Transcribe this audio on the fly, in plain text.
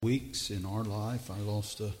Weeks in our life. I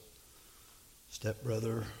lost a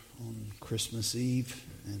stepbrother on Christmas Eve,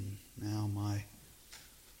 and now my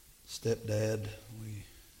stepdad, we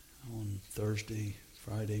on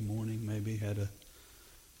Friday morning maybe, had a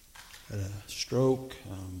stroke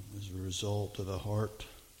as a result of a heart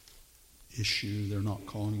issue. They're not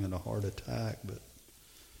calling it a heart attack, but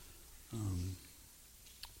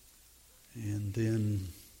and then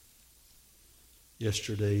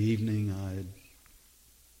yesterday evening I had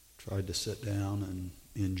tried to sit down and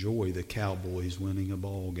enjoy the Cowboys winning a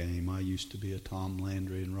ball game. I used to be a Tom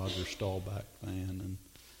Landry and Roger Staubach fan, and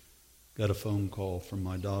got a phone call from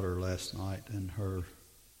my daughter last night, and her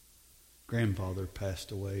grandfather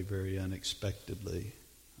passed away very unexpectedly.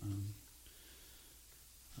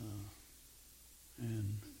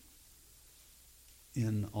 And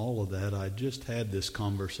in all of that, I just had this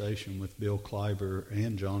conversation with Bill Kleiber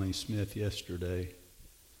and Johnny Smith yesterday.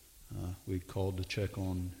 We called to check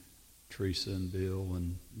on Teresa and Bill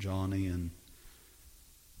and Johnny, and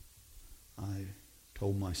I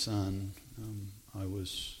told my son I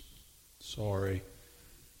was sorry.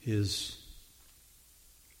 His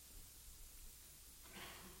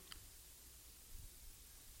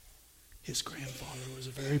grandfather was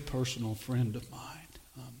a very personal friend of mine.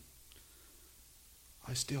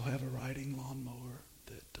 I still have a riding lawnmower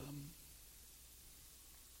that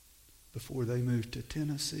before they moved to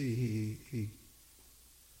Tennessee,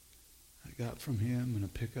 I got from him in a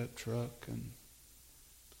pickup truck, and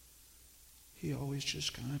he always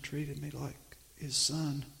just kind of treated me like his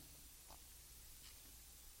son.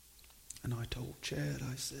 And I told Chad,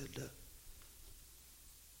 I said,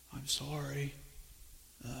 I'm sorry.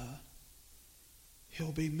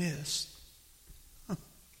 He'll be missed.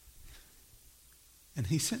 And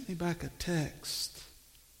he sent me back a text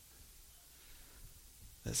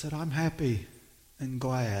that said, I'm happy and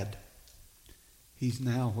glad he's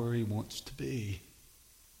now where he wants to be.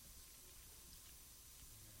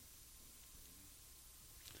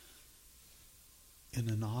 In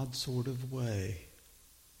an odd sort of way.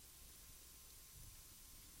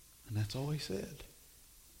 And that's all he said.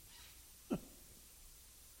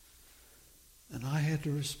 And I had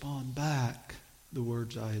to respond back the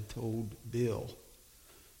words I had told Bill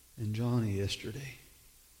and Johnny yesterday.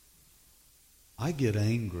 I get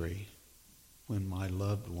angry when my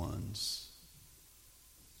loved ones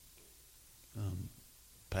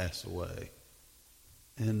pass away.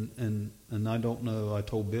 And I don't know, I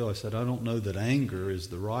told Bill, I said, I don't know that anger is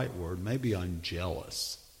the right word. Maybe I'm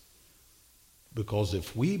jealous. Because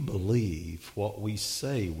if we believe what we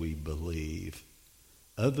say we believe,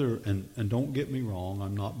 and don't get me wrong,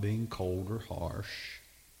 I'm not being cold or harsh,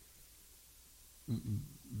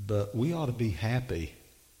 but we ought to be happy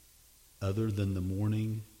other than the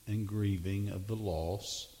mourning and grieving of the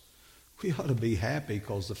loss. We ought to be happy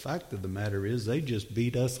because the fact of the matter is they just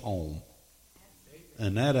beat us home.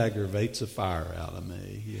 And that aggravates the fire out of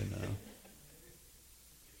me, you know.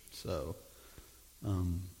 So,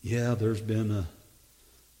 there's been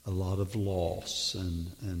a lot of loss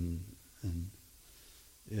and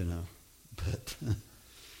you know, but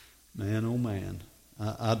man, oh man,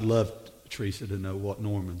 I'd love Teresa to know what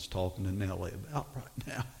Norman's talking to Nellie about right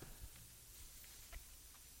now.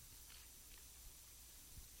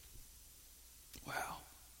 Wow.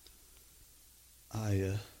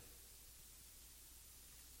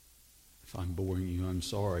 If I'm boring you, I'm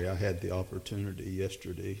sorry. I had the opportunity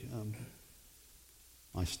yesterday.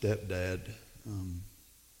 My stepdad,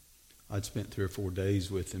 I'd spent 3 or 4 days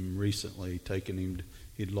with him recently, taking him.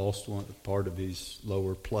 He'd lost part of his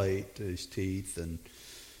lower plate, his teeth, and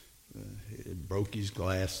it broke his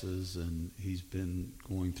glasses, and he's been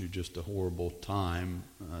going through just a horrible time,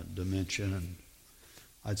 dementia. And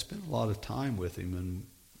I'd spent a lot of time with him, and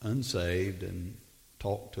unsaved, and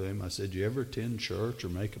talked to him. I said, "You ever attend church or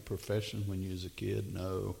make a profession when you was a kid?"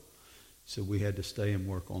 No. He said, "We had to stay and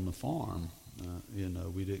work on the farm.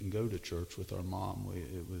 We didn't go to church with our mom.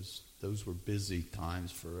 Those were busy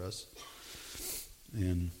times for us."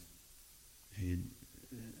 And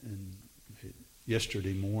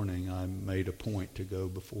yesterday morning, I made a point to go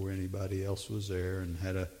before anybody else was there and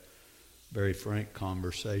had a very frank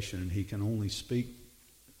conversation. And he can only speak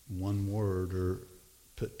one word or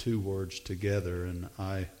put 2 words together. And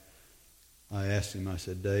I asked him, I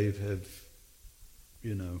said, "Dave,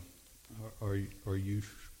 are you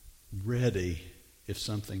ready if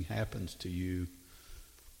something happens to you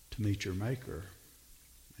to meet your Maker?"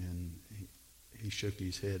 And he shook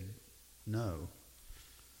his head, "No."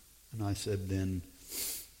 And I said, "Then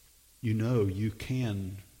you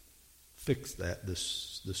can fix that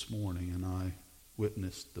this morning." And I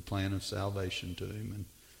witnessed the plan of salvation to him. And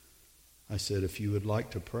I said, if you would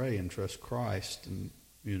like to pray and trust Christ and,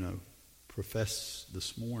 profess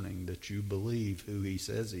this morning that you believe who he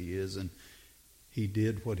says he is and he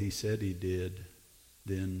did what he said he did,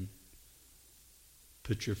 then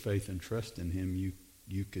put your faith and trust in him.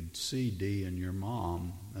 You could see Dee and your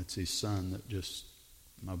mom, that's his son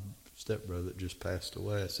my stepbrother that just passed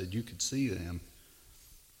away. I said, you could see them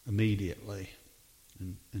immediately.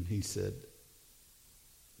 And he said,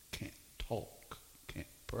 can't talk, can't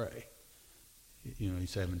pray.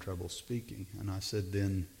 He's having trouble speaking. And I said,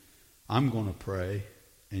 then I'm going to pray,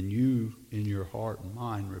 and you, in your heart and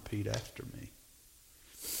mind, repeat after me.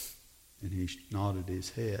 And he nodded his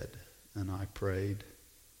head, and I prayed.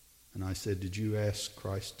 And I said, did you ask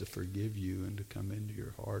Christ to forgive you and to come into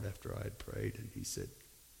your heart after I had prayed? And he said,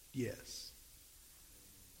 yes.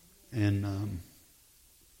 And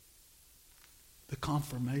the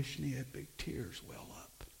confirmation, he had big tears well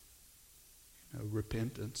up.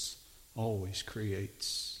 Repentance always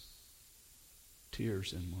creates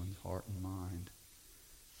tears in one's heart and mind.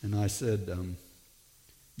 And I said,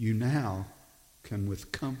 you now can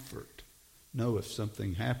with comfort know if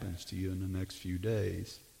something happens to you in the next few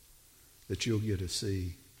days that you'll get to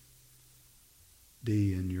see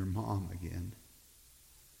Dee and your mom again.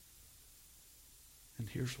 And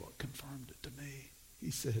here's what confirmed it to me.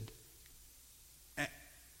 He said,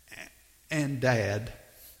 and Dad.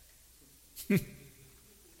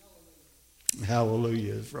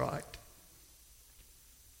 Hallelujah is right.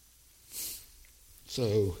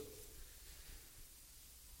 So,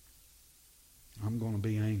 I'm going to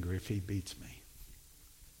be angry if he beats me.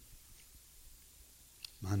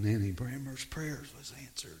 My Nanny Brammer's prayers was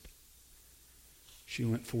answered. She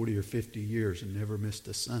went 40 or 50 years and never missed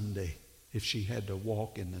a Sunday if she had to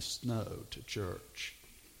walk in the snow to church.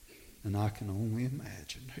 And I can only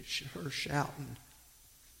imagine her shouting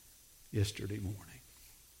yesterday morning.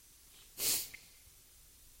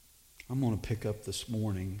 I'm going to pick up this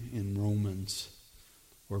morning in Romans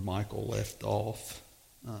where Michael left off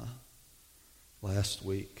last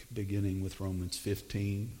week, beginning with Romans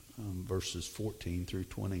 15, verses 14 through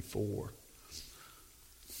 24.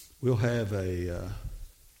 We'll have a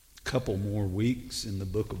couple more weeks in the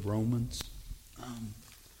book of Romans.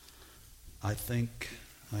 I think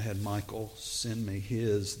I had Michael send me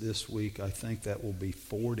his this week. I think that will be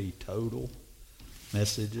 40 total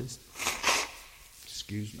messages.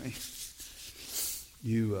 Excuse me.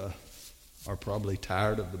 You are probably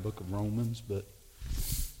tired of the book of Romans, but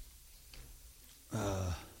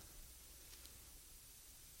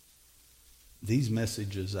these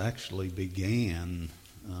messages actually began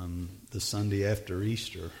the Sunday after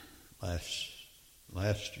Easter last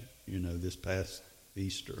year, this past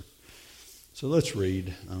Easter. So let's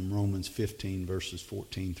read Romans 15, verses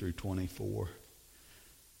 14 through 24.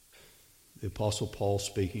 The Apostle Paul,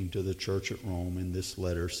 speaking to the church at Rome in this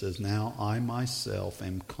letter, says, now I myself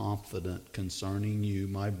am confident concerning you,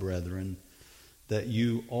 my brethren, that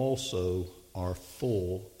you also are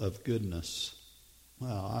full of goodness.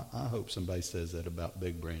 Well, I hope somebody says that about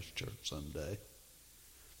Big Branch Church someday.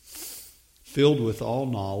 Filled with all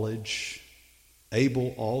knowledge,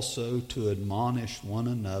 able also to admonish one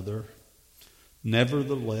another.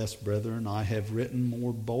 Nevertheless, brethren, I have written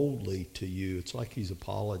more boldly to you. It's like he's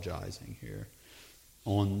apologizing here.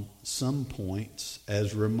 On some points,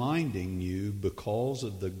 as reminding you, because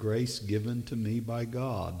of the grace given to me by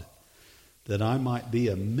God, that I might be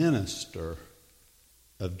a minister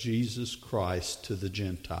of Jesus Christ to the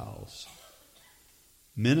Gentiles,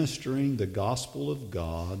 ministering the gospel of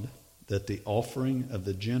God, that the offering of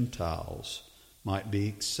the Gentiles might be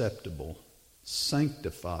acceptable,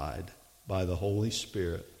 sanctified by the Holy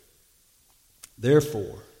Spirit.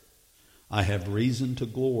 Therefore, I have reason to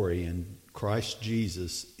glory in Christ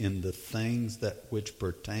Jesus in the things that which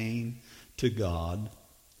pertain to God,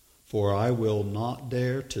 for I will not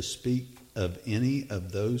dare to speak of any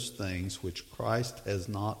of those things which Christ has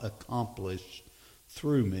not accomplished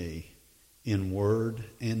through me in word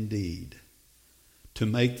and deed, to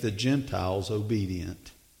make the Gentiles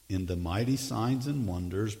obedient in the mighty signs and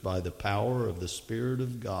wonders by the power of the Spirit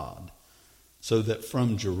of God, so that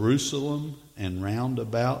from Jerusalem and round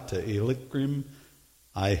about to Illyricum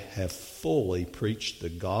I have fully preached the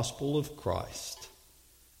gospel of Christ,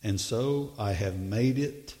 and so I have made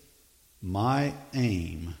it my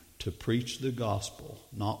aim to preach the gospel,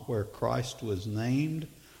 not where Christ was named,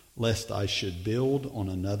 lest I should build on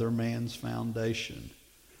another man's foundation.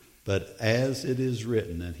 But as it is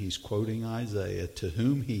written, and he's quoting Isaiah, to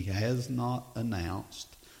whom he has not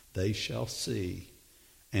announced, they shall see,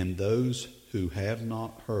 and those who have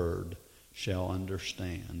not heard shall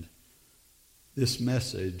understand. This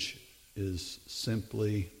message is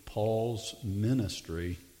simply Paul's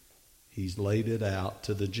ministry, he's laid it out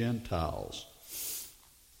to the Gentiles.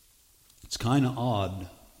 It's kind of odd.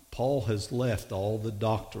 Paul has left all the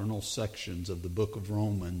doctrinal sections of the book of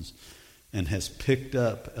Romans and has picked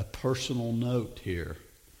up a personal note here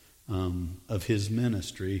of his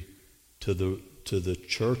ministry to the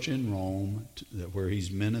church in Rome, where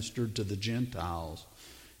he's ministered to the Gentiles.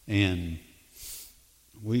 And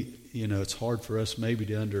it's hard for us maybe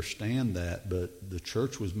to understand that, but the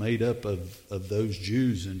church was made up of those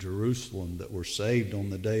Jews in Jerusalem that were saved on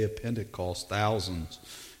the day of Pentecost, thousands,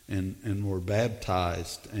 and were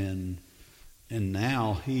baptized. And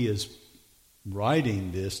now he is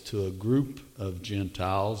writing this to a group of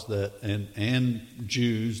Gentiles and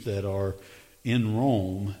Jews that are in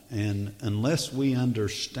Rome. And unless we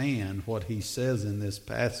understand what he says in this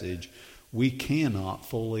passage, we cannot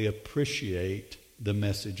fully appreciate the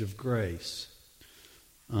message of grace.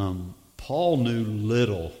 Paul knew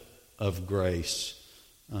little of grace.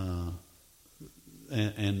 And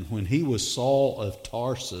when he was Saul of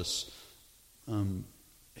Tarsus,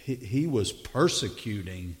 he was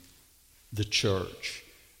persecuting the church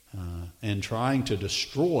and trying to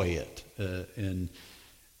destroy it.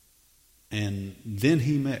 And then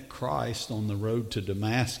he met Christ on the road to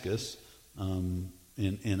Damascus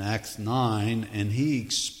in Acts 9, and he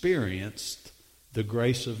experienced the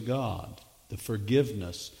grace of God, the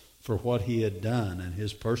forgiveness for what he had done and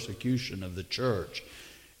his persecution of the church.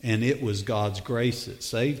 And it was God's grace that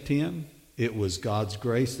saved him. It was God's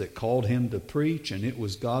grace that called him to preach, and it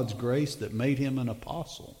was God's grace that made him an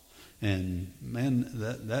apostle. And man,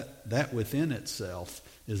 that within itself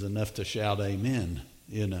is enough to shout amen.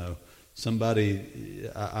 I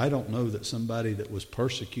don't know that somebody that was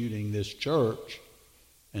persecuting this church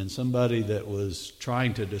and somebody that was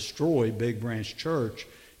trying to destroy Big Branch Church,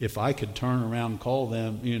 if I could turn around and call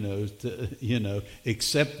them,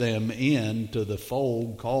 accept them into the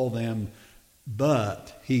fold, call them,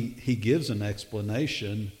 but he gives an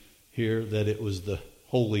explanation here that it was the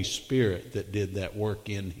Holy Spirit that did that work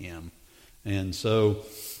in him. And so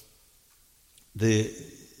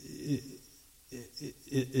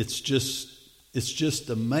it's just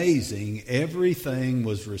amazing. Everything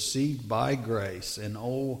was received by grace, and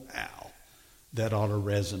oh how that ought to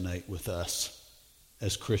resonate with us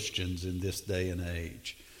as Christians in this day and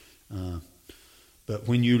age. But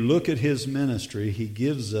when you look at his ministry, he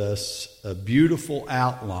gives us a beautiful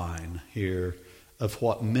outline here of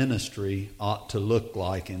what ministry ought to look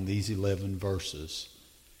like in these 11 verses.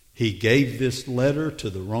 He gave this letter to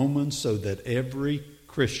the Romans so that every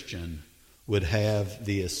Christian would have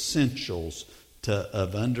the essentials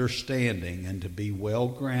of understanding and to be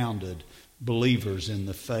well-grounded believers in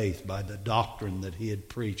the faith by the doctrine that he had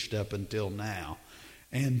preached up until now.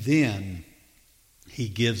 And then he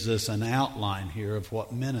gives us an outline here of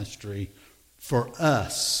what ministry for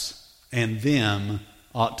us and them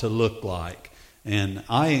ought to look like. And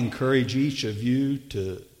I encourage each of you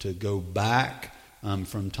to go back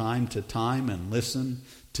from time to time and listen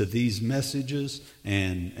to these messages.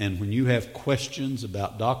 And when you have questions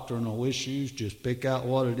about doctrinal issues, just pick out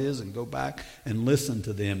what it is and go back and listen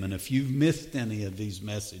to them. And if you've missed any of these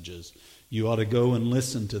messages, you ought to go and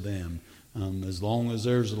listen to them. As long as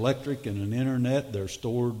there's electric and an internet, they're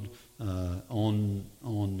stored on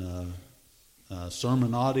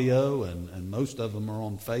sermon audio, and most of them are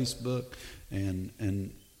on Facebook.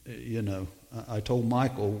 And I told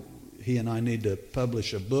Michael he and I need to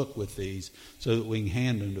publish a book with these so that we can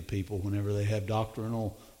hand them to people whenever they have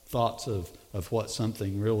doctrinal thoughts of what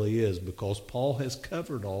something really is, because Paul has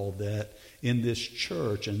covered all that in this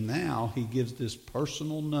church, and now he gives this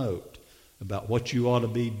personal note about what you ought to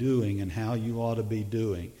be doing and how you ought to be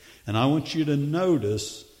doing. And I want you to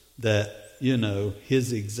notice that,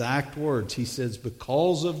 his exact words. He says,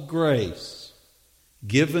 because of grace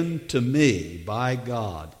given to me by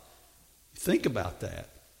God. Think about that.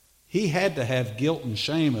 He had to have guilt and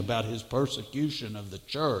shame about his persecution of the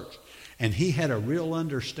church. And he had a real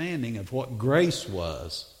understanding of what grace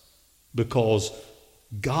was, because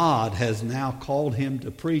God has now called him to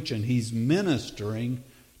preach, and he's ministering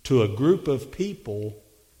to a group of people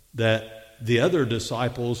that the other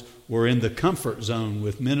disciples were in the comfort zone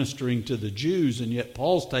with ministering to the Jews, and yet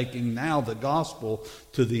Paul's taking now the gospel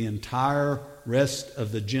to the entire rest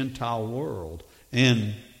of the Gentile world.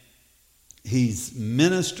 And he's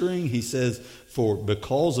ministering, he says,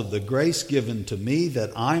 because of the grace given to me that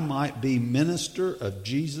I might be minister of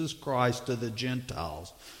Jesus Christ to the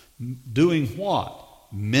Gentiles. Doing what?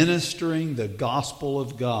 Ministering the gospel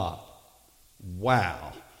of God.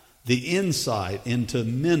 Wow. The insight into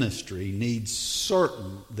ministry needs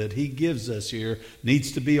certain that he gives us here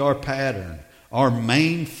needs to be our pattern. Our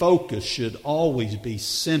main focus should always be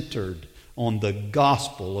centered on the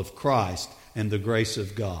gospel of Christ and the grace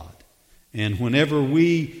of God. And whenever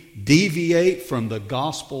we deviate from the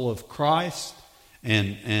gospel of Christ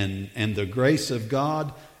and the grace of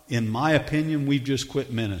God, in my opinion, we've just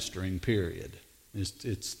quit ministering, period.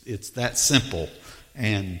 It's that simple.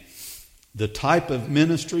 And the type of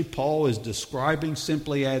ministry Paul is describing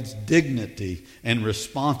simply adds dignity and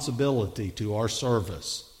responsibility to our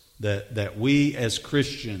service that we as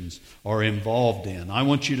Christians are involved in. I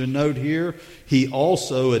want you to note here, he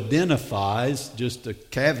also identifies, just a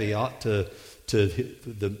caveat to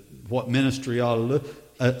what ministry ought to look,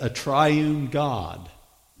 a triune God.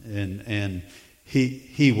 And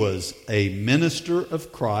he was a minister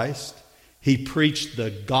of Christ. He preached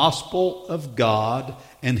the gospel of God,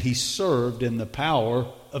 and he served in the power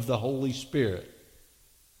of the Holy Spirit.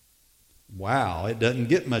 Wow, it doesn't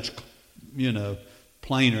get much,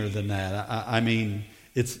 plainer than that. I mean,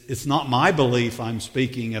 it's not my belief I'm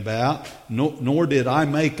speaking about, nor did I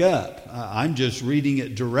make up. I'm just reading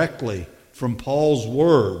it directly from Paul's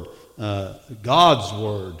word, God's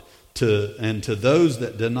word, to those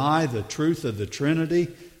that deny the truth of the Trinity.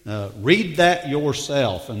 Read that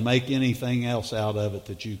yourself and make anything else out of it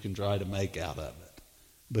that you can try to make out of it,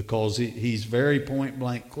 because he's very point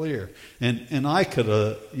blank clear. And I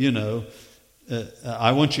could,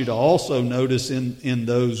 I want you to also notice in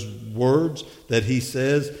those words that he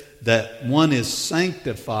says that one is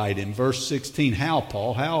sanctified in verse 16. How,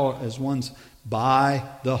 Paul? How is one's? By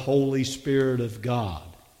the Holy Spirit of God.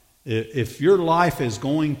 If your life is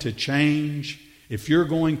going to change, if you're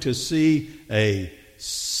going to see a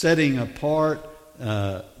setting apart,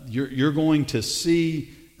 you're going to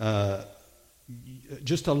see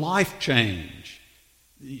just a life change.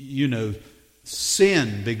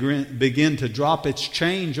 Sin begin to drop its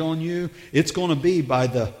change on you. It's going to be by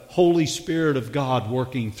the Holy Spirit of God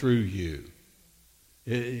working through you.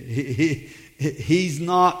 He's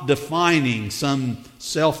not defining some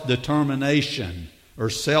self-determination or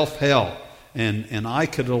self-help. And I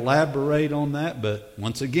could elaborate on that, but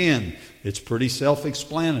once again, it's pretty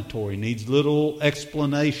self-explanatory. Needs little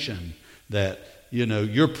explanation that,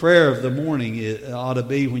 your prayer of the morning ought to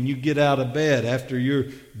be when you get out of bed after your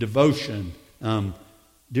devotion,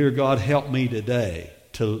 dear God, help me today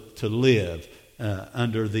to live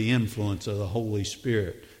under the influence of the Holy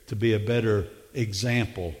Spirit, to be a better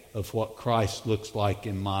example of what Christ looks like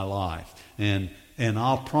in my life. And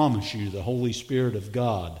I'll promise you the Holy Spirit of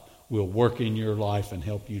God will work in your life and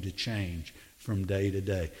help you to change from day to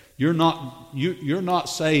day. You're not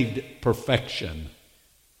saved perfection.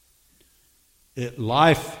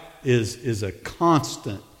 Life is a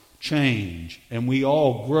constant change, and we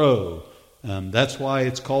all grow. That's why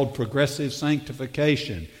it's called progressive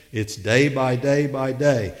sanctification. It's day by day by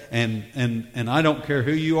day. And I don't care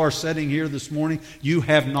who you are sitting here this morning, you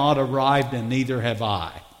have not arrived, and neither have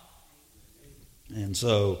I. And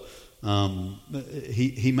so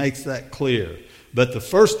he makes that clear. But the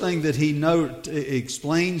first thing that he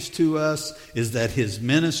explains to us is that his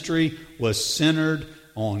ministry was centered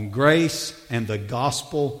on grace and the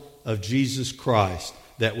gospel of Jesus Christ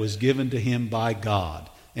that was given to him by God.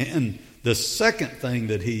 And the second thing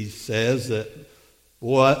that he says that,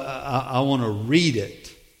 I want to read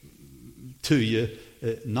it to you,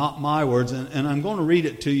 not my words, and I'm going to read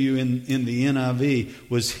it to you in the NIV,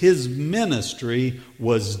 was his ministry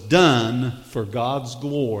was done for God's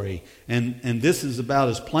glory. And this is about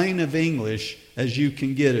as plain of English as you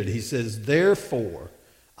can get it. He says, therefore,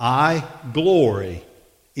 I glory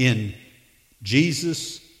in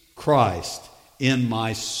Jesus Christ in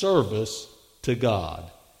my service to God.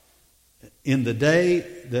 In the day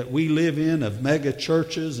that we live in of mega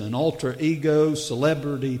churches and alter ego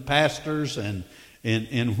celebrity pastors, and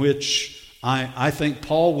in which I think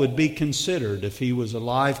Paul would be considered if he was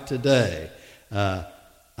alive today,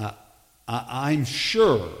 I'm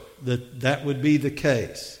sure that would be the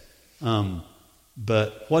case.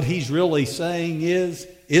 But what he's really saying is,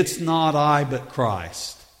 it's not I but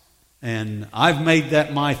Christ. And I've made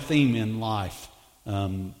that my theme in life.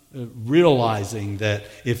 Realizing that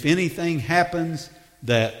if anything happens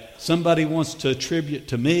that somebody wants to attribute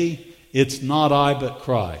to me, it's not I but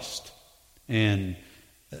Christ. And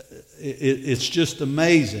it's just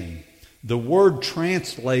amazing. The word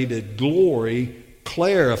translated glory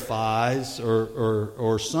clarifies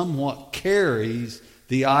or somewhat carries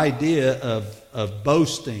the idea of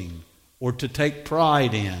boasting or to take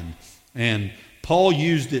pride in. And Paul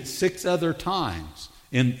used it 6 other times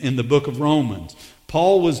in the book of Romans.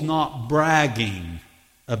 Paul was not bragging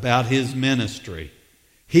about his ministry.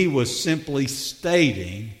 He was simply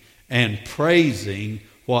stating and praising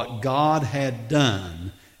what God had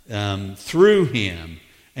done through him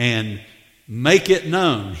and make it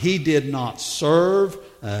known. He did not serve,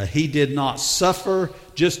 he did not suffer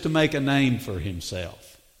just to make a name for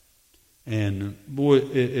himself. And boy,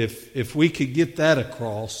 if we could get that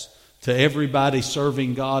across to everybody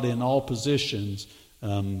serving God in all positions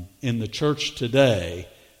in the church today,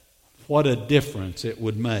 what a difference it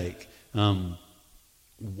would make.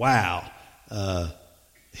 Wow.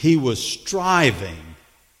 He was striving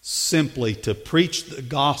simply to preach the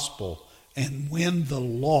gospel and win the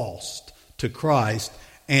lost to Christ,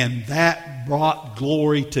 and that brought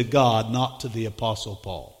glory to God, not to the Apostle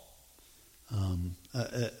Paul.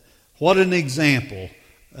 What an example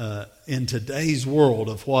in today's world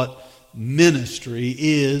of what ministry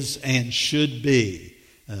is and should be.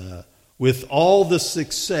 With all the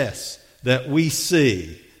success that we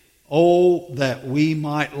see, oh, that we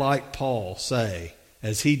might, like Paul, say,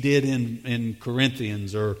 as he did in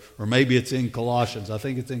Corinthians, or maybe it's in Colossians, I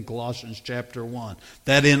think it's in Colossians chapter 1,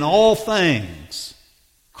 that in all things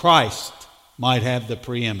Christ might have the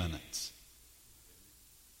preeminence.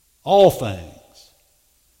 All things.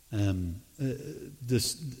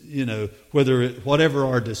 Whatever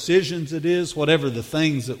our decisions it is, whatever the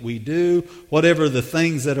things that we do, whatever the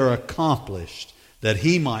things that are accomplished, that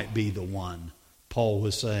he might be the one, Paul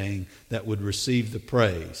was saying, that would receive the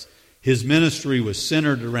praise. His ministry was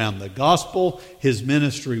centered around the gospel. His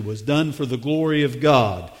ministry was done for the glory of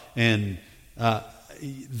God. And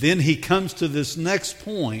then he comes to this next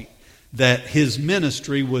point, that his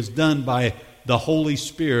ministry was done by the Holy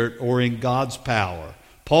Spirit, or in God's power.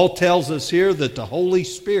 Paul tells us here that the Holy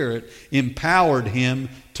Spirit empowered him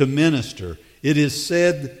to minister. It is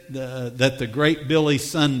said that the great Billy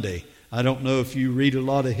Sunday, I don't know if you read a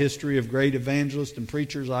lot of history of great evangelists and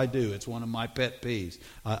preachers. I do. It's one of my pet peeves.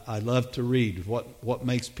 I love to read what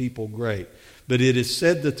makes people great. But it is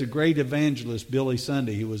said that the great evangelist Billy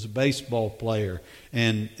Sunday, he was a baseball player,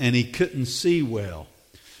 and he couldn't see well.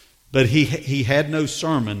 But he had no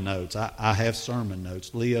sermon notes. I have sermon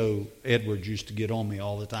notes. Leo Edwards used to get on me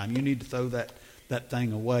all the time. You need to throw that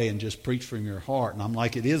thing away and just preach from your heart. And I'm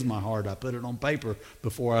like, it is my heart. I put it on paper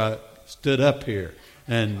before I stood up here.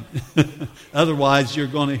 And otherwise you're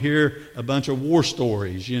going to hear a bunch of war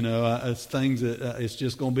stories. It's things that it's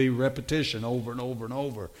just going to be repetition over and over and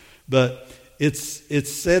over. But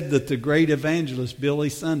it's said that the great evangelist Billy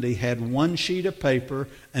Sunday had one sheet of paper,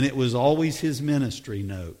 and it was always his ministry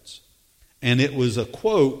notes. And it was a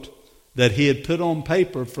quote that he had put on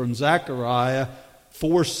paper from Zechariah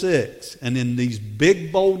 4:6, and in these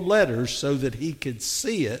big bold letters so that he could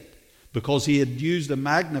see it, because he had used a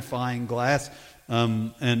magnifying glass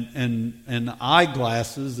and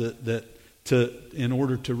eyeglasses in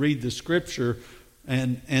order to read the scripture.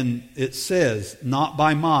 And it says, "Not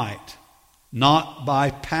by might, not by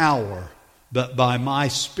power, but by my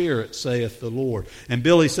Spirit, saith the Lord." And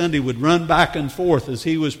Billy Sunday would run back and forth as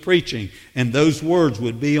he was preaching, and those words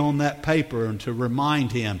would be on that paper, and to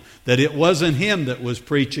remind him that it wasn't him that was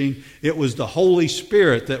preaching, it was the Holy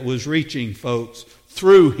Spirit that was reaching folks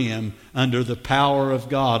through him under the power of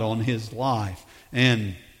God on his life.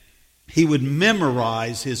 And he would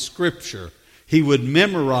memorize his scripture. He would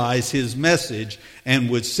memorize his message and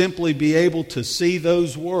would simply be able to see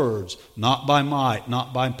those words, "Not by might,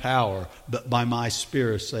 not by power, but by my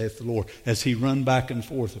Spirit, saith the Lord," as he run back and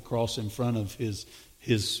forth across in front of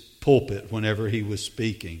his pulpit whenever he was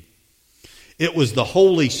speaking. It was the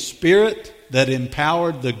Holy Spirit that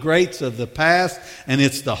empowered the greats of the past, and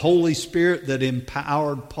it's the Holy Spirit that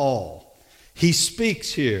empowered Paul. He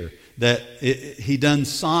speaks here that he done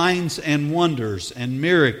signs and wonders and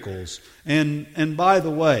miracles. And by the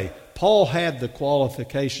way, Paul had the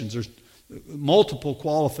qualifications. There's multiple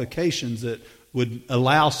qualifications that would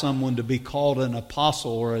allow someone to be called an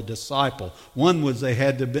apostle or a disciple. One was they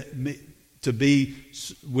had to be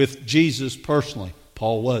with Jesus personally.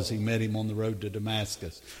 Paul was. He met him on the road to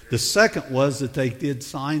Damascus. The second was that they did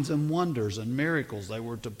signs and wonders and miracles they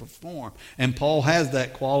were to perform. And Paul has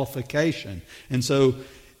that qualification. And so,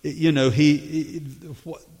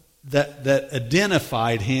 that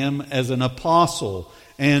identified him as an apostle.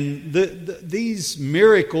 And these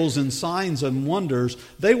miracles and signs and wonders,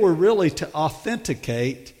 they were really to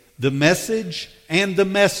authenticate the message and the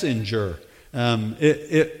messenger.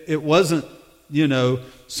 It wasn't,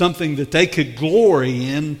 something that they could glory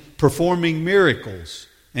in performing miracles.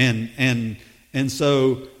 And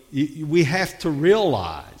so we have to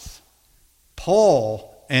realize Paul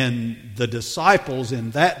and the disciples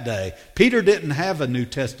in that day. Peter didn't have a New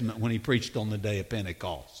Testament when he preached on the day of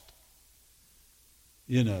Pentecost.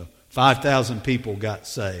 5,000 people got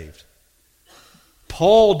saved.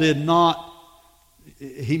 Paul did not,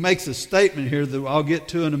 he makes a statement here that I'll get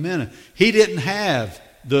to in a minute. He didn't have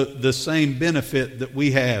the same benefit that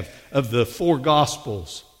we have of the 4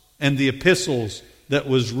 Gospels and the epistles that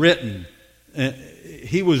was written.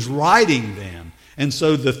 He was writing them. And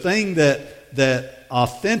so the thing that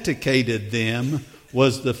authenticated them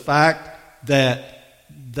was the fact that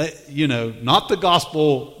not the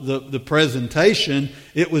gospel, the presentation,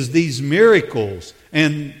 it was these miracles.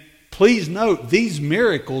 And please note, these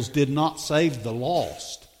miracles did not save the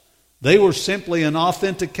lost. They were simply an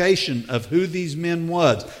authentication of who these men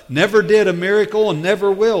was. Never did a miracle and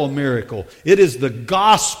never will a miracle. It is the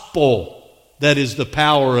gospel that is the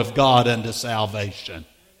power of God unto salvation.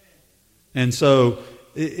 And so,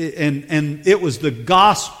 and it was the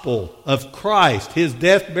gospel of Christ, His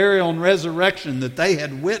death, burial, and resurrection that they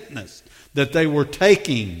had witnessed, that they were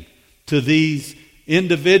taking to these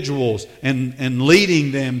individuals and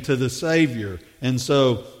leading them to the Savior. And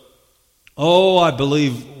so, I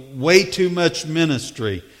believe way too much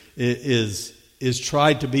ministry is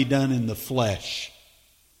tried to be done in the flesh.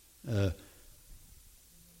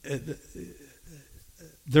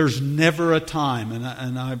 There's never a time,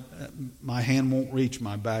 and my hand won't reach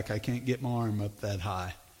my back. I can't get my arm up that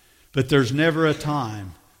high. But there's never a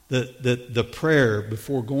time that the prayer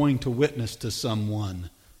before going to witness to someone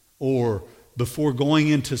or before going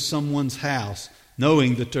into someone's house,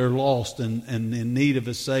 knowing that they're lost and in need of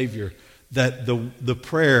a Savior, that the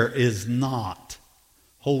prayer is not,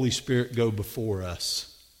 Holy Spirit, go before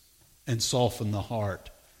us and soften the heart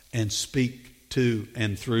and speak to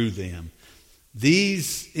and through them.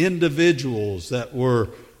 These individuals that were,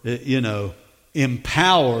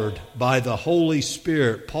 empowered by the Holy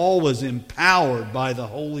Spirit. Paul was empowered by the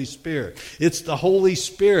Holy Spirit. It's the Holy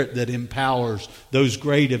Spirit that empowers those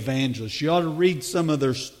great evangelists. You ought to read some of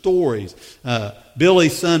their stories. Billy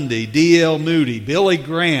Sunday, D.L. Moody, Billy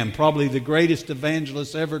Graham, probably the greatest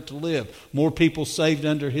evangelist ever to live. More people saved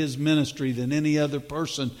under his ministry than any other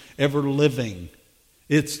person ever living.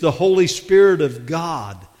 It's the Holy Spirit of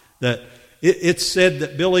God that... It's said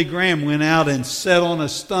that Billy Graham went out and sat on a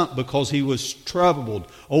stump because he was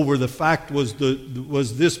troubled over the fact was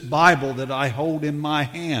this Bible that I hold in my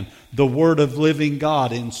hand, the Word of living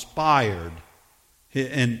God, inspired.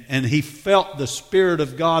 And he felt the Spirit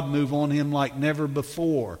of God move on him like never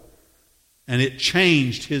before. And it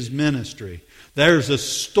changed his ministry. There's a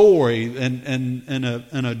story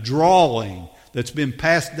and a drawing that's been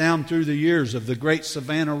passed down through the years of the great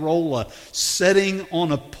Savonarola sitting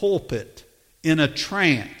on a pulpit in a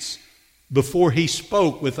trance before he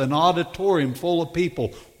spoke with an auditorium full of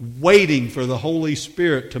people waiting for the Holy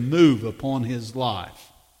Spirit to move upon his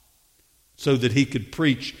life so that he could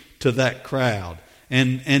preach to that crowd.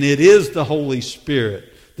 And it is the Holy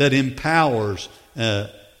Spirit that empowers.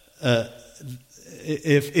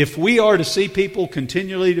 If we are to see people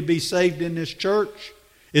continually to be saved in this church,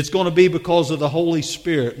 it's going to be because of the Holy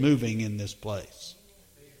Spirit moving in this place.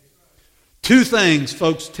 2 things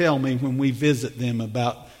folks tell me when we visit them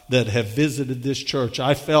about that have visited this church.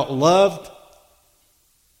 I felt loved,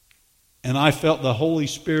 and I felt the Holy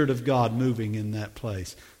Spirit of God moving in that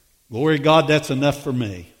place. Glory to God, that's enough for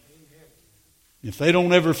me. If they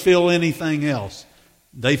don't ever feel anything else,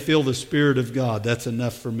 they feel the Spirit of God. That's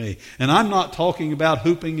enough for me. And I'm not talking about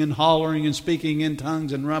hooping and hollering and speaking in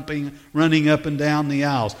tongues and running up and down the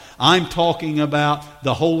aisles. I'm talking about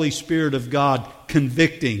the Holy Spirit of God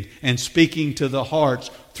convicting and speaking to the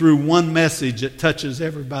hearts through one message that touches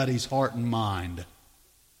everybody's heart and mind.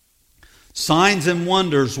 Signs and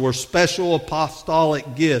wonders were special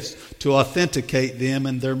apostolic gifts to authenticate them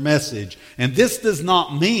and their message. And this does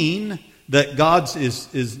not mean that God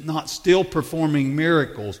is not still performing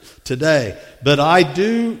miracles today. But I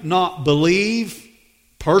do not believe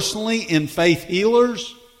personally in faith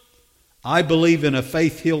healers. I believe in a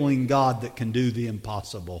faith healing God that can do the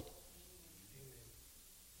impossible.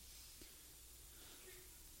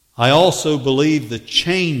 I also believe the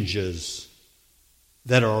changes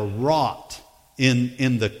that are wrought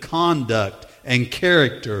in the conduct and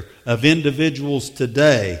character of individuals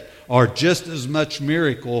today are just as much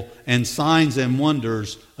miracle and signs and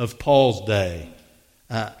wonders of Paul's day.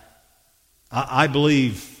 I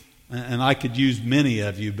believe, and I could use many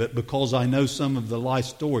of you, but because I know some of the life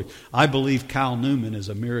stories, I believe Kyle Newman is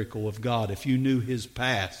a miracle of God. If you knew his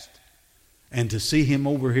past, and to see him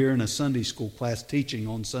over here in a Sunday school class teaching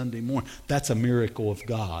on Sunday morning, that's a miracle of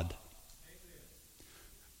God.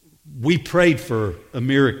 We prayed for a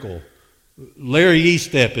miracle. Larry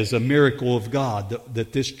Estep is a miracle of God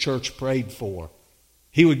that this church prayed for.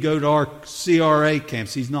 He would go to our CRA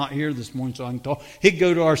camps. He's not here this morning, so I can talk. He'd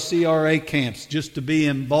go to our CRA camps just to be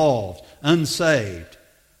involved, unsaved.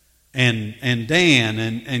 and Dan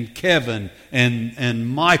and Kevin and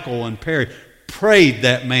Michael and Perry prayed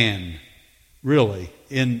that man really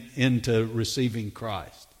into receiving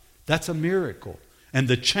Christ. That's a miracle. And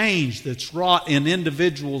the change that's wrought in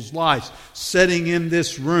individuals' lives sitting in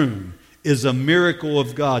this room is a miracle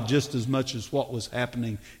of God just as much as what was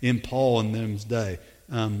happening in Paul and them's day.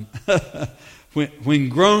 When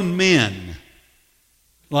grown men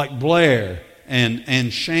like Blair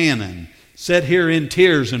and Shannon sat here in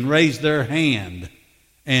tears and raised their hand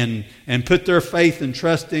and put their faith and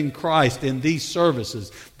trust in Christ in these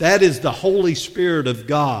services, that is the Holy Spirit of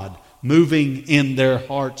God moving in their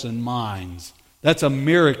hearts and minds. That's a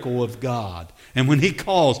miracle of God. And when He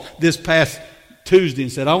calls this past Tuesday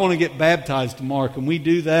and said, I want to get baptized tomorrow, can we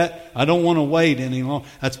do that? I don't want to wait any longer.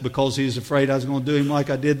 That's because He was afraid I was going to do him like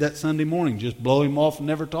I did that Sunday morning, just blow him off and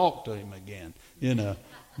never talk to him again.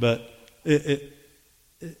 But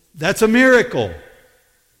that's a miracle,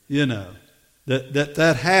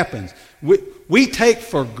 that happens. We take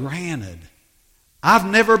for granted. I've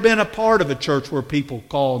never been a part of a church where people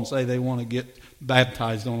call and say they want to get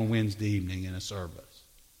baptized on a Wednesday evening in a service.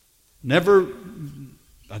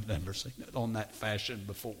 I've never seen it on that fashion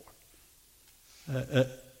before.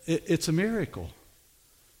 It's a miracle,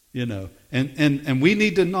 and we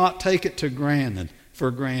need to not take it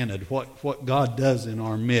for granted what God does in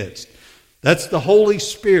our midst. That's the Holy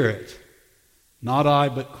Spirit, not I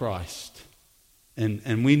but Christ,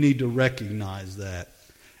 and we need to recognize that.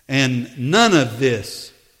 And none of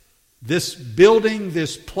this building,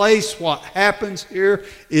 this place, what happens here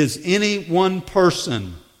is any one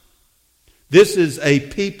person. This is a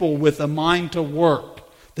people with a mind to work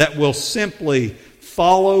that will simply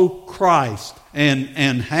follow Christ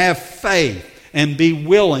and have faith and be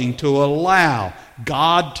willing to allow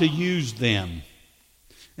God to use them,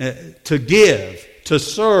 to give, to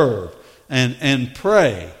serve, and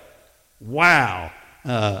pray. Wow.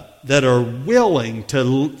 That are willing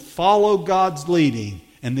to follow God's leading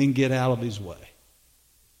and then get out of His way.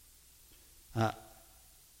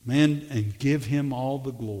 And give Him all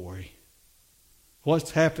the glory.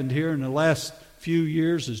 What's happened here in the last few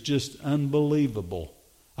years is just unbelievable.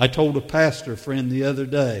 I told a pastor friend the other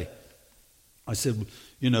day, I said,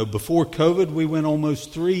 before COVID, we went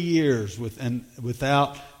almost 3 years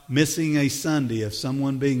without missing a Sunday of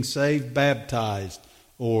someone being saved, baptized,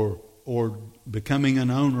 or becoming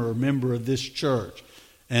an owner or member of this church.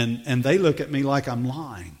 And they look at me like I'm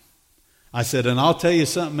lying. I said, and I'll tell you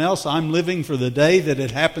something else, I'm living for the day that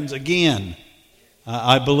it happens again.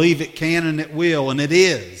 I believe it can and it will, and it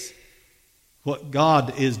is what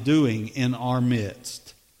God is doing in our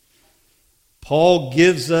midst. Paul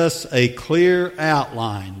gives us a clear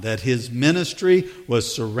outline that his ministry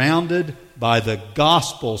was surrounded by the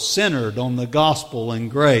gospel, centered on the gospel and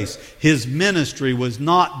grace. His ministry was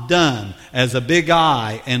not done as a big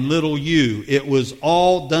I and little you. It was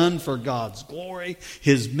all done for God's glory.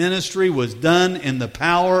 His ministry was done in the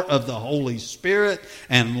power of the Holy Spirit.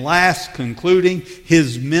 And last, concluding,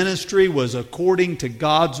 his ministry was according to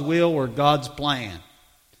God's will or God's plan.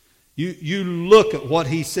 You look at what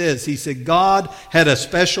he says. He said, God had a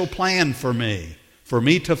special plan for me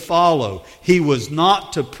to follow. He was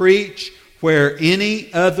not to preach where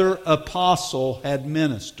any other apostle had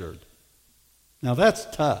ministered. Now that's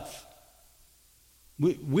tough.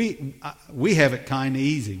 We have it kind of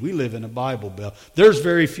easy. We live in a Bible Belt. There's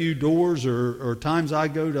very few doors or times I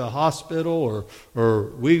go to a hospital or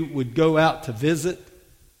we would go out to visit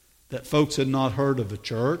that folks had not heard of a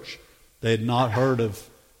church. They had not heard of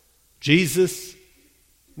Jesus.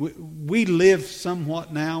 We live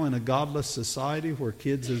somewhat now in a godless society where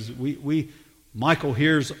kids Michael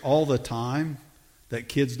hears all the time that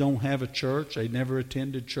kids don't have a church. They never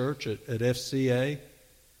attended church at FCA.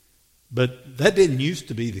 But that didn't used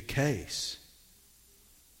to be the case.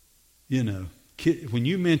 When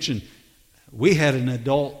you mention, we had an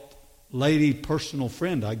adult lady, personal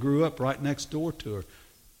friend. I grew up right next door to her.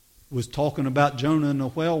 Was talking about Jonah and the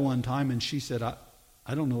whale one time, and she said,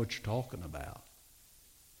 I don't know what you're talking about.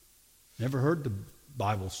 Never heard the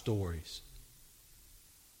Bible stories.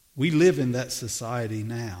 We live in that society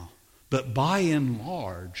now. But by and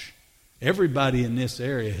large, everybody in this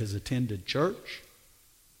area has attended church.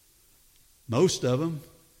 Most of them,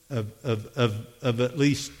 of at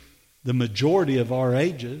least the majority of our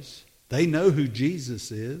ages, they know who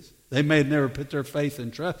Jesus is. They may have never put their faith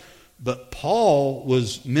and trust. But Paul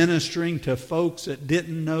was ministering to folks that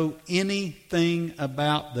didn't know anything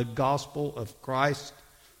about the gospel of Christ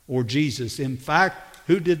or Jesus. In fact,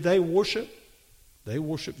 who did they worship? They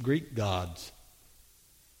worship Greek gods.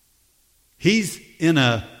 He's in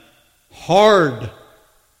a hard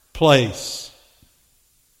place.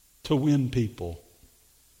 to win people.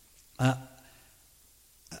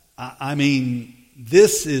 I mean,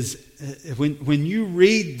 this is, when you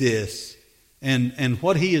read this and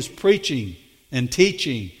what he is preaching and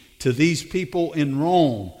teaching to these people in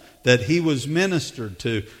Rome that he was ministered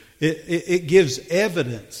to, it gives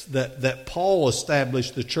evidence that Paul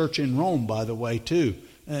established the church in Rome, by the way, too,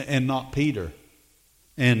 and not Peter.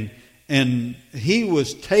 And he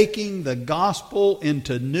was taking the gospel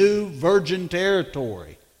into new virgin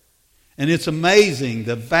territory. And it's amazing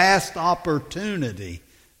the vast opportunity,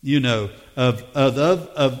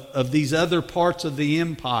 of these other parts of the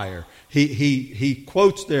empire. He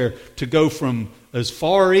quotes there to go from as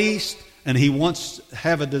far east, and he wants to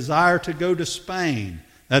have a desire to go to Spain.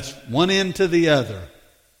 That's one end to the other.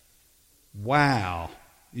 Wow.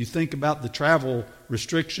 You think about the travel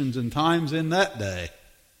restrictions and times in that day,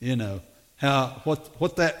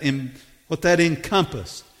 what that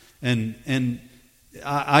encompassed. And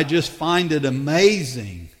I just find it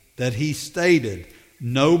amazing that he stated,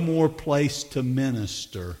 no more place to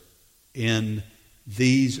minister in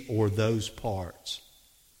these or those parts.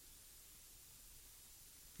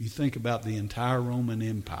 You think about the entire Roman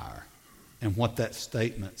Empire and what that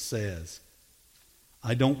statement says.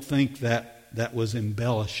 I don't think that was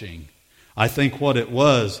embellishing. I think what it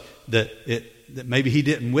was, that maybe he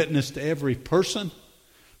didn't witness to every person,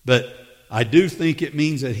 but I do think it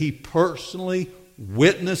means that he personally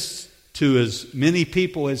witnessed to as many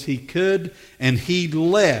people as he could, and he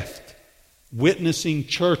left witnessing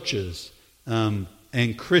churches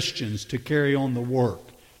and Christians to carry on the work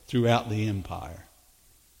throughout the empire.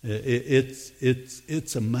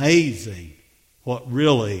 It's amazing what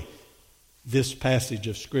really this passage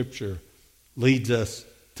of Scripture leads us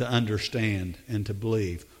to understand and to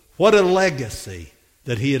believe. What a legacy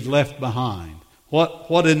that he had left behind.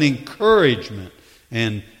 What an encouragement.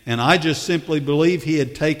 And I just simply believe he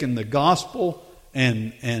had taken the gospel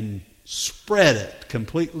and spread it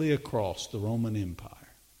completely across the Roman Empire.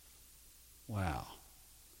 Wow.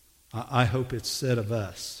 I hope it's said of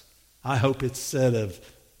us. I hope it's said of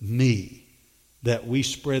me that we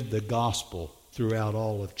spread the gospel throughout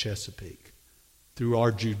all of Chesapeake, through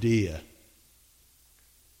our Judea,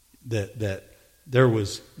 that there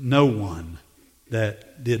was no one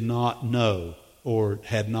that did not know or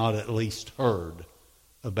had not at least heard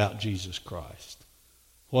about Jesus Christ.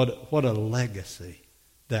 What a legacy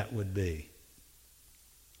that would be.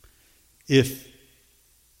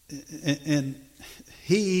 And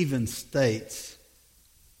he even states,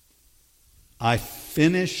 I've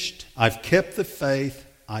kept the faith,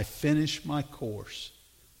 I finished my course,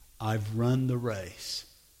 I've run the race.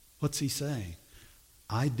 What's he saying?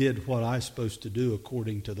 I did what I'm supposed to do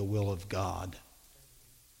according to the will of God.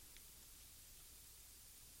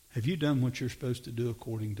 Have you done what you're supposed to do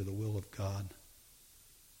according to the will of God?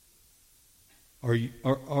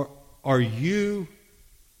 Are you,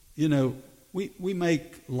 we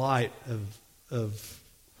make light of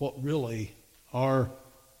what really our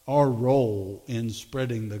role in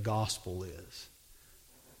spreading the gospel is.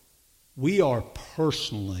 We are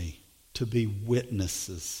personally to be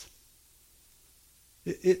witnesses.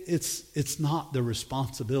 It's not the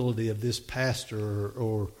responsibility of this pastor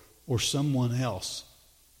or someone else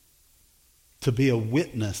to be a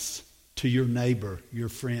witness to your neighbor, your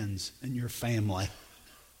friends, and your family.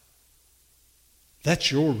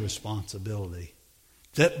 That's your responsibility.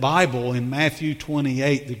 That Bible in Matthew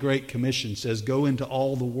 28, the Great Commission, says, go into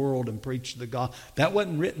all the world and preach the gospel. That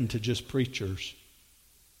wasn't written to just preachers.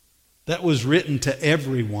 That was written to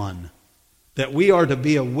everyone. That we are to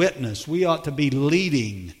be a witness. We ought to be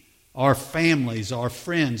leading our families, our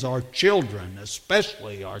friends, our children,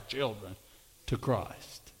 especially our children, to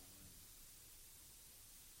Christ.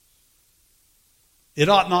 It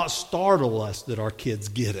ought not startle us that our kids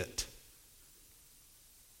get it,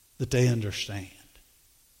 that they understand.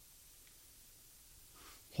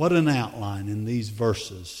 What an outline in these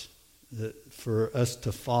verses for us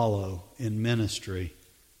to follow in ministry.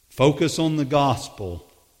 Focus on the gospel.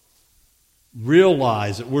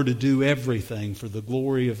 Realize that we're to do everything for the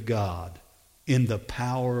glory of God in the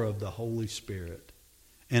power of the Holy Spirit.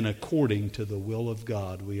 And according to the will of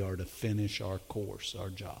God, we are to finish our course, our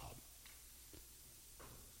job.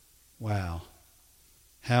 Wow.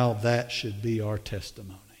 How that should be our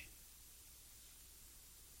testimony.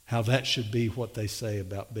 How that should be what they say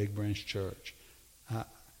about Big Branch Church.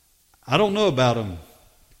 I don't know about them,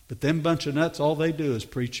 but them bunch of nuts, all they do is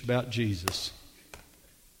preach about Jesus.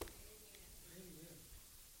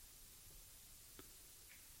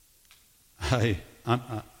 I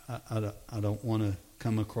don't want to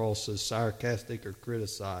come across as sarcastic or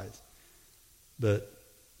criticize, but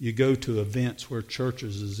you go to events where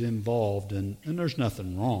churches is involved, and there's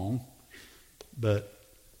nothing wrong, but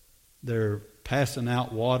they're passing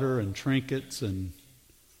out water and trinkets and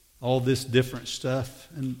all this different stuff,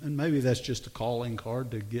 and maybe that's just a calling card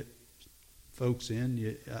to get folks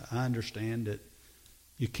in. I understand that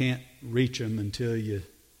you can't reach them until you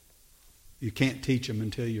can't teach them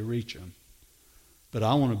until you reach them. But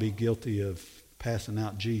I want to be guilty of passing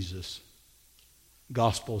out Jesus,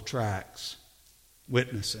 gospel tracts,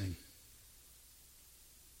 witnessing.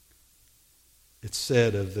 It's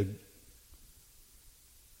said of the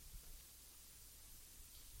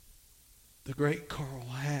great Carl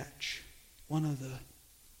Hatch, one of the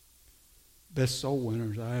best soul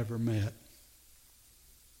winners I ever met.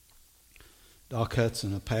 Doc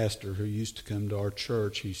Hudson, a pastor who used to come to our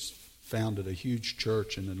church, he's founded a huge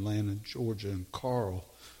church in Atlanta, Georgia, and Carl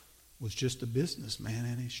was just a businessman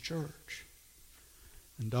in his church.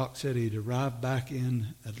 And Doc said he'd arrived back in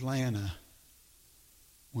Atlanta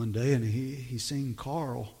one day, and he seen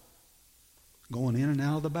Carl going in and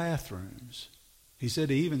out of the bathrooms. He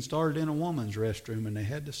said he even started in a woman's restroom, and they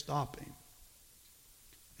had to stop him.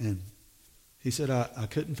 And he said, I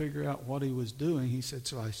couldn't figure out what he was doing. He said,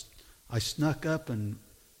 so I snuck up, and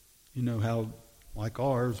you know how, like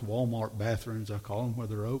ours, Walmart bathrooms, I call them, where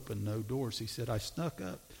they're open, no doors. He said, I snuck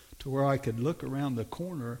up to where I could look around the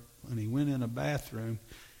corner when he went in a bathroom,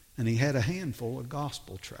 and he had a handful of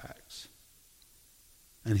gospel tracts.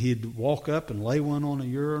 And he'd walk up and lay one on a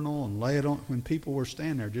urinal and lay it on, when people were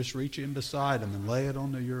standing there, just reach in beside him and lay it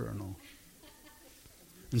on the urinal.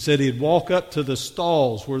 And said he'd walk up to the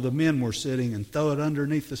stalls where the men were sitting and throw it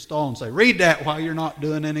underneath the stall and say, read that while you're not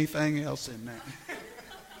doing anything else in there.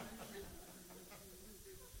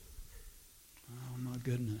 Oh my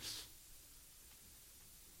goodness.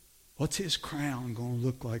 What's his crown going to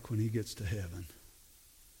look like when he gets to heaven?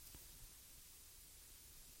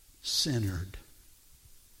 Centered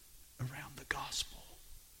around the gospel.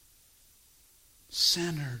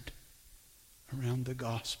 Centered around the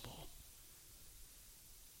gospel.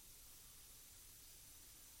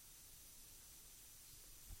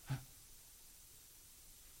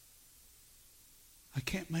 I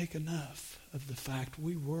can't make enough of the fact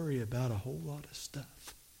we worry about a whole lot of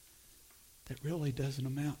stuff that really doesn't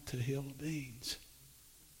amount to a hill of beans.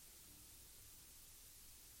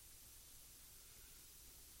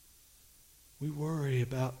 We worry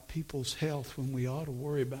about people's health when we ought to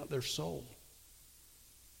worry about their soul.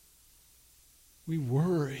 We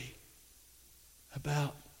worry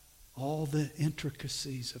about all the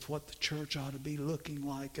intricacies of what the church ought to be looking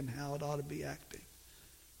like and how it ought to be acting,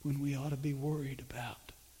 when we ought to be worried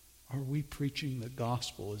about, are we preaching the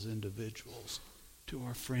gospel as individuals to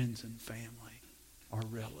our friends and family, our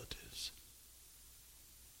relatives?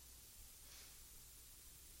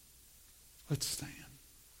 Let's stand.